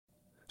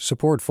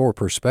Support for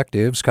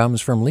Perspectives comes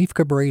from Leif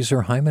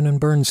Cabraser, Hyman and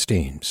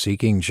Bernstein,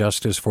 seeking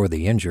justice for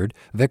the injured,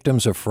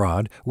 victims of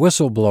fraud,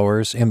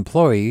 whistleblowers,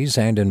 employees,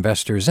 and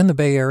investors in the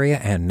Bay Area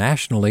and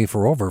nationally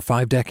for over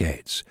 5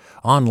 decades.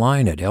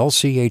 Online at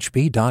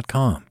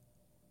lchb.com.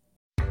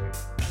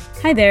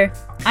 Hi there,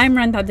 I'm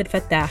Rand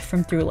Abdel-Fattah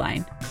from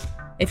Throughline.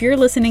 If you're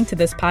listening to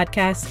this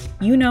podcast,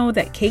 you know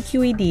that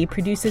KQED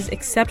produces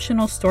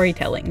exceptional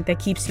storytelling that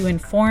keeps you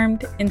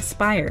informed,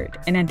 inspired,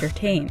 and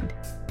entertained.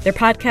 Their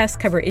podcasts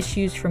cover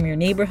issues from your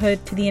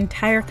neighborhood to the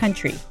entire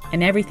country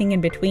and everything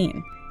in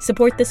between.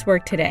 Support this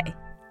work today.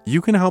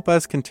 You can help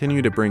us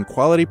continue to bring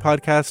quality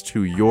podcasts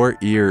to your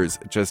ears.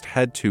 Just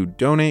head to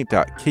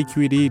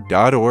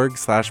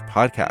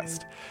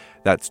donate.kqed.org/podcast.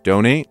 That's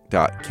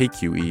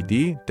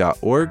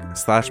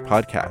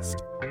donate.kqed.org/podcast.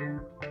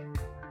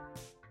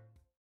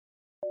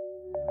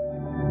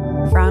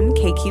 From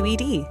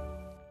KQED.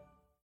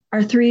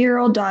 Our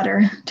 3-year-old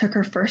daughter took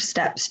her first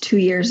steps 2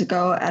 years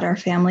ago at our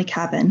family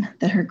cabin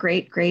that her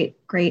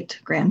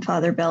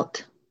great-great-great-grandfather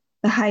built.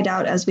 The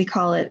hideout, as we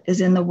call it,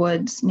 is in the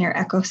woods near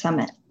Echo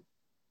Summit.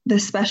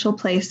 This special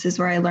place is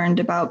where I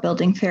learned about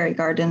building fairy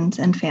gardens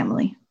and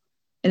family.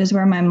 It is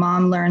where my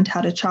mom learned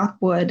how to chop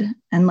wood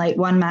and light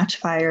one-match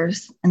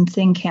fires and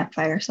sing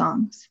campfire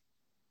songs.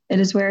 It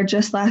is where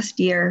just last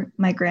year,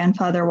 my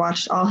grandfather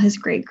watched all his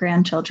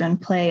great-grandchildren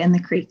play in the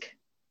creek,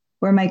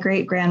 where my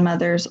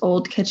great-grandmother's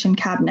old kitchen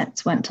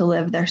cabinets went to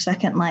live their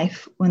second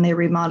life when they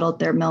remodeled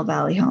their Mill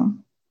Valley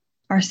home.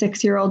 Our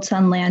 6-year-old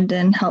son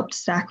Landon helped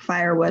stack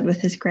firewood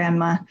with his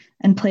grandma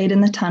and played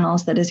in the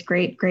tunnels that his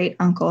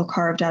great-great-uncle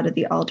carved out of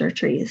the alder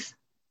trees.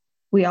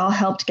 We all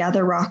helped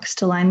gather rocks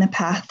to line the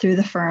path through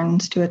the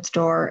ferns to its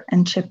door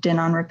and chipped in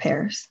on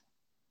repairs.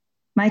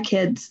 My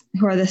kids,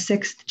 who are the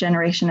 6th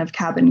generation of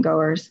cabin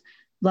goers,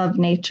 love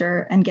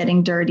nature and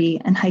getting dirty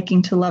and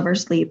hiking to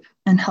Lover's Leap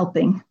and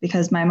helping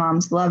because my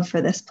mom's love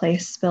for this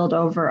place spilled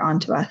over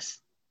onto us.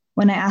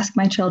 When I ask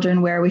my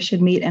children where we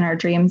should meet in our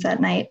dreams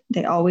at night,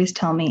 they always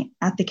tell me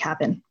at the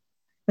cabin.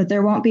 But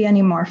there won't be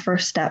any more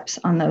first steps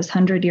on those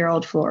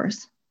 100-year-old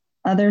floors.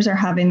 Others are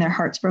having their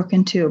hearts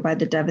broken too by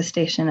the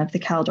devastation of the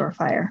Caldor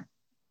fire.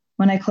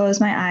 When I close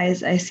my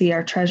eyes, I see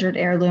our treasured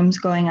heirlooms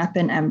going up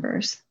in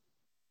embers.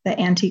 The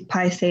antique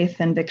pie safe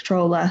and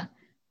Victrola,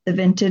 the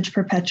vintage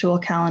perpetual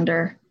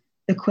calendar,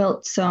 the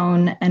quilt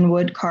sewn and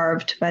wood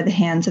carved by the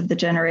hands of the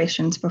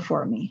generations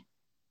before me.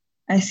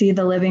 I see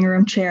the living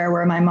room chair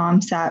where my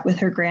mom sat with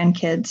her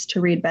grandkids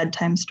to read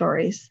bedtime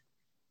stories,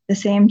 the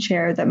same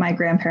chair that my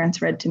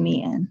grandparents read to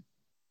me in.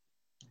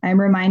 I am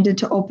reminded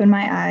to open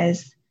my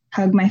eyes,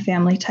 hug my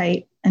family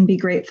tight, and be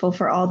grateful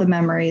for all the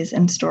memories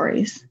and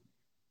stories.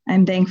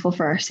 I'm thankful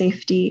for our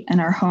safety and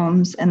our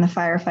homes and the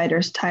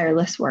firefighters'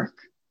 tireless work.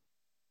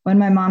 When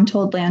my mom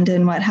told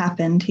Landon what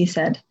happened, he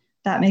said,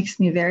 "That makes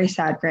me very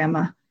sad,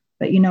 Grandma.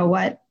 But you know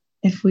what?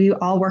 If we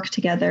all work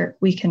together,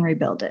 we can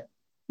rebuild it."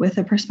 With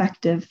a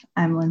perspective,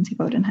 I'm Linsay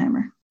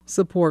Bodenheimer.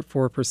 Support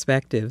for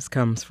Perspectives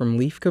comes from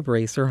Leif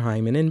Cabraser,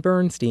 Hyman and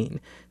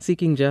Bernstein,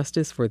 seeking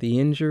justice for the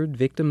injured,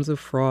 victims of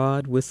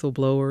fraud,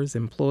 whistleblowers,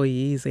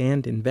 employees,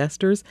 and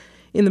investors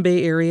in the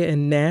Bay Area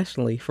and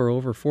nationally for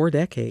over 4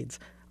 decades.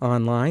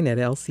 Online at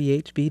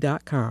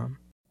lchb.com.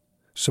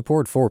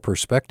 Support for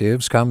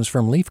Perspectives comes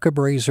from Leif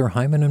Cabraser,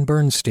 Hyman and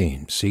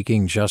Bernstein,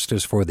 seeking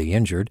justice for the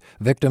injured,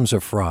 victims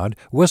of fraud,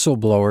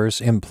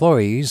 whistleblowers,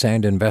 employees,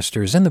 and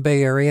investors in the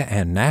Bay Area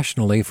and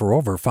nationally for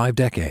over 5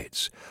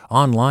 decades.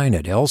 Online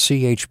at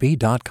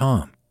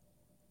lchb.com.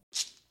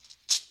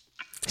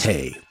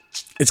 Hey,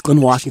 it's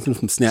Glenn Washington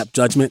from Snap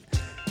Judgment,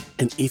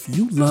 and if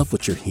you love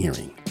what you're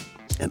hearing,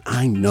 and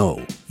I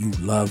know you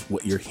love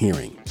what you're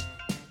hearing,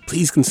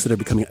 please consider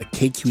becoming a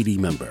KQED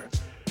member.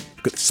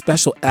 Get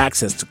special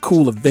access to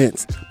cool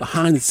events,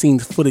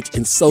 behind-the-scenes footage,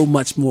 and so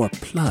much more.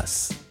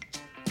 Plus,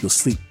 you'll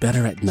sleep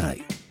better at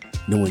night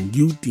knowing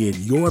you did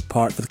your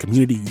part for the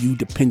community you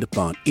depend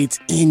upon. It's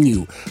in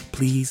you.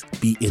 Please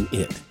be in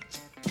it.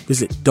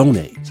 Visit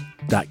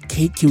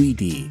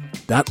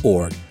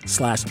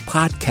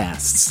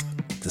donate.kqed.org/podcasts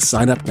to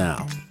sign up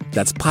now.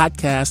 That's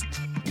podcast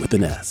with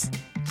an S.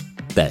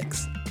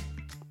 Thanks.